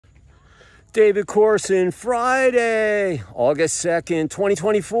David Corson, Friday, August 2nd,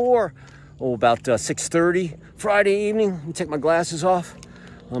 2024. Oh, about 6:30 Friday evening. Let me take my glasses off.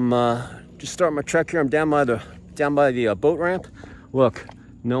 I'm just starting my trek here. I'm down by the boat ramp. Look,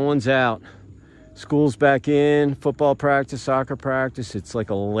 no one's out. School's back in, football practice, soccer practice. It's like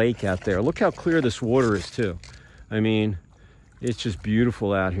a lake out there. Look how clear this water is too. I mean, it's just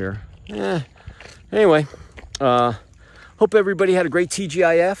beautiful out here. Anyway, hope everybody had a great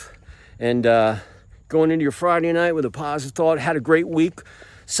TGIF. And going into your Friday night with a positive thought, had a great week,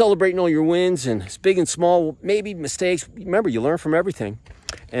 celebrating all your wins, and it's big and small, maybe mistakes. Remember, you learn from everything.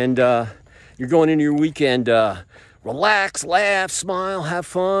 And you're going into your weekend, relax, laugh, smile, have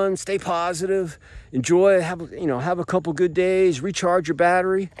fun, stay positive, enjoy, have a couple good days, recharge your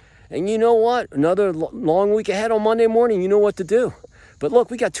battery. And you know what? Another long week ahead on Monday morning, you know what to do. But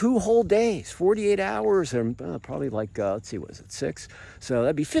look, we got 2 whole days, 48 hours, and probably like, let's see, what is it, 6? So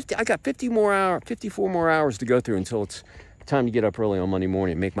that'd be 50. I got 54 more hours to go through until it's time to get up early on Monday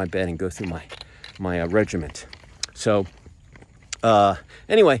morning, make my bed, and go through my regiment. So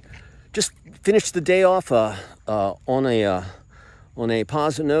anyway, just finished the day off on a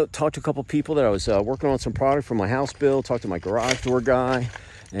positive note. Talked to a couple people that I was working on some product for my house build. Talked to my garage door guy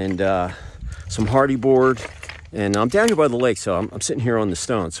and some hardy board. And I'm down here by the lake, so I'm sitting here on the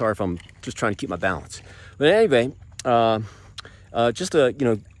stone. Sorry if I'm just trying to keep my balance. But anyway, just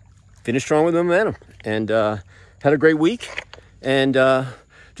finish strong with momentum, and had a great week, and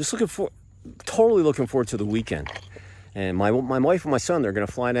just totally looking forward to the weekend. And my wife and my son, they're going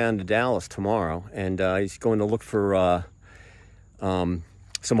to fly down to Dallas tomorrow, and he's going to look for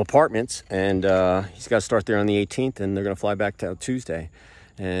some apartments, and he's got to start there on the 18th, and they're going to fly back to Tuesday.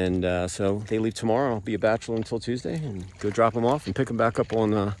 And so they leave tomorrow. I'll be a bachelor until Tuesday, and go drop them off and pick them back up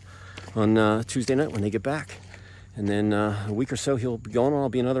on Tuesday night when they get back. And then a week or so he'll be gone, and I'll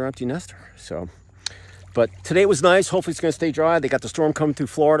be another empty nester. So, but today was nice. Hopefully it's going to stay dry. They got the storm coming through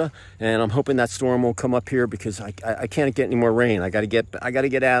Florida, and I'm hoping that storm will come up here because I can't get any more rain. I got to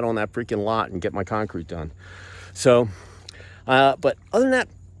get out on that freaking lot and get my concrete done. So, but other than that,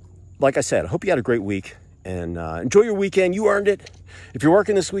 like I said, I hope you had a great week. And enjoy your weekend. You earned it. If you're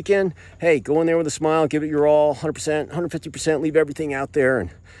working this weekend, hey, go in there with a smile, give it your all, 100%, 150%, leave everything out there,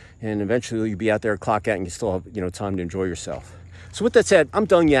 and eventually you'll be out there, clock out, and you still have time to enjoy yourself. So with that said, I'm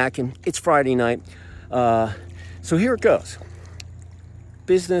done yakking. It's Friday night. So here it goes.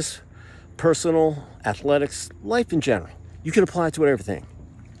 Business, personal, athletics, life in general. You can apply it to everything.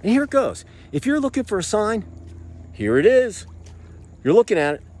 And here it goes. If you're looking for a sign, here it is. You're looking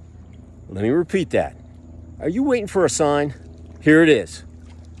at it. Let me repeat that. Are you waiting for a sign? Here it is.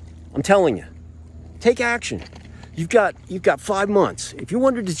 I'm telling you, take action. You've got 5 months. If you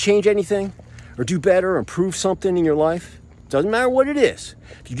wanted to change anything or do better, improve something in your life, doesn't matter what it is.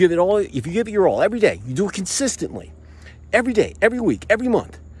 If you give it your all every day, you do it consistently, every day, every week, every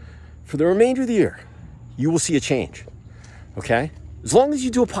month, for the remainder of the year, you will see a change. Okay? As long as you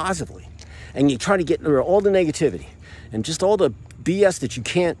do it positively and you try to get rid of all the negativity and just all the BS that you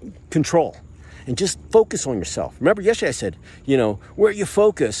can't control. And just focus on yourself. Remember, yesterday I said, where you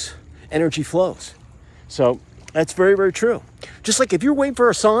focus, energy flows. So that's very, very true. Just like if you're waiting for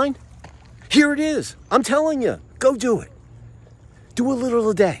a sign, here it is. I'm telling you, go do it. Do a little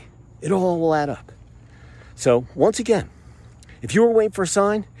a day. It all will add up. So once again, if you were waiting for a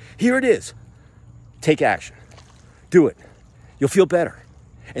sign, here it is. Take action. Do it. You'll feel better.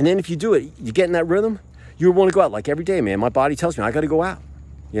 And then if you do it, you get in that rhythm, you want to go out like every day, man. My body tells me I got to go out,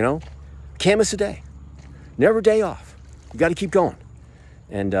 Can't miss a day. Never a day off. You got to keep going.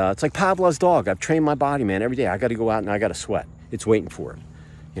 And it's like Pavlov's dog. I've trained my body, man. Every day I got to go out and I got to sweat. It's waiting for it.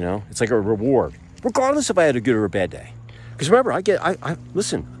 It's like a reward, regardless if I had a good or a bad day. Because remember, I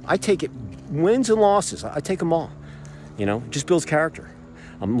take it, wins and losses. I take them all. It just builds character.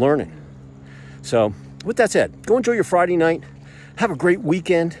 I'm learning. So with that said, go enjoy your Friday night. Have a great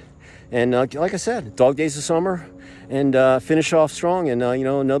weekend. And like I said, dog days of summer. And finish off strong, and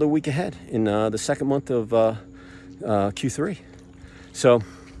another week ahead in the second month of Q3. So,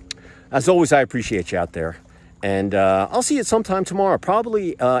 as always, I appreciate you out there, and I'll see you sometime tomorrow.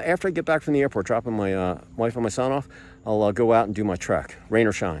 Probably after I get back from the airport, dropping my wife and my son off. I'll go out and do my trek, rain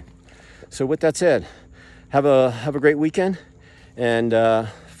or shine. So, with that said, have a great weekend, and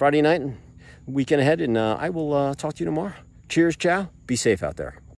Friday night and weekend ahead, and I will talk to you tomorrow. Cheers, ciao. Be safe out there.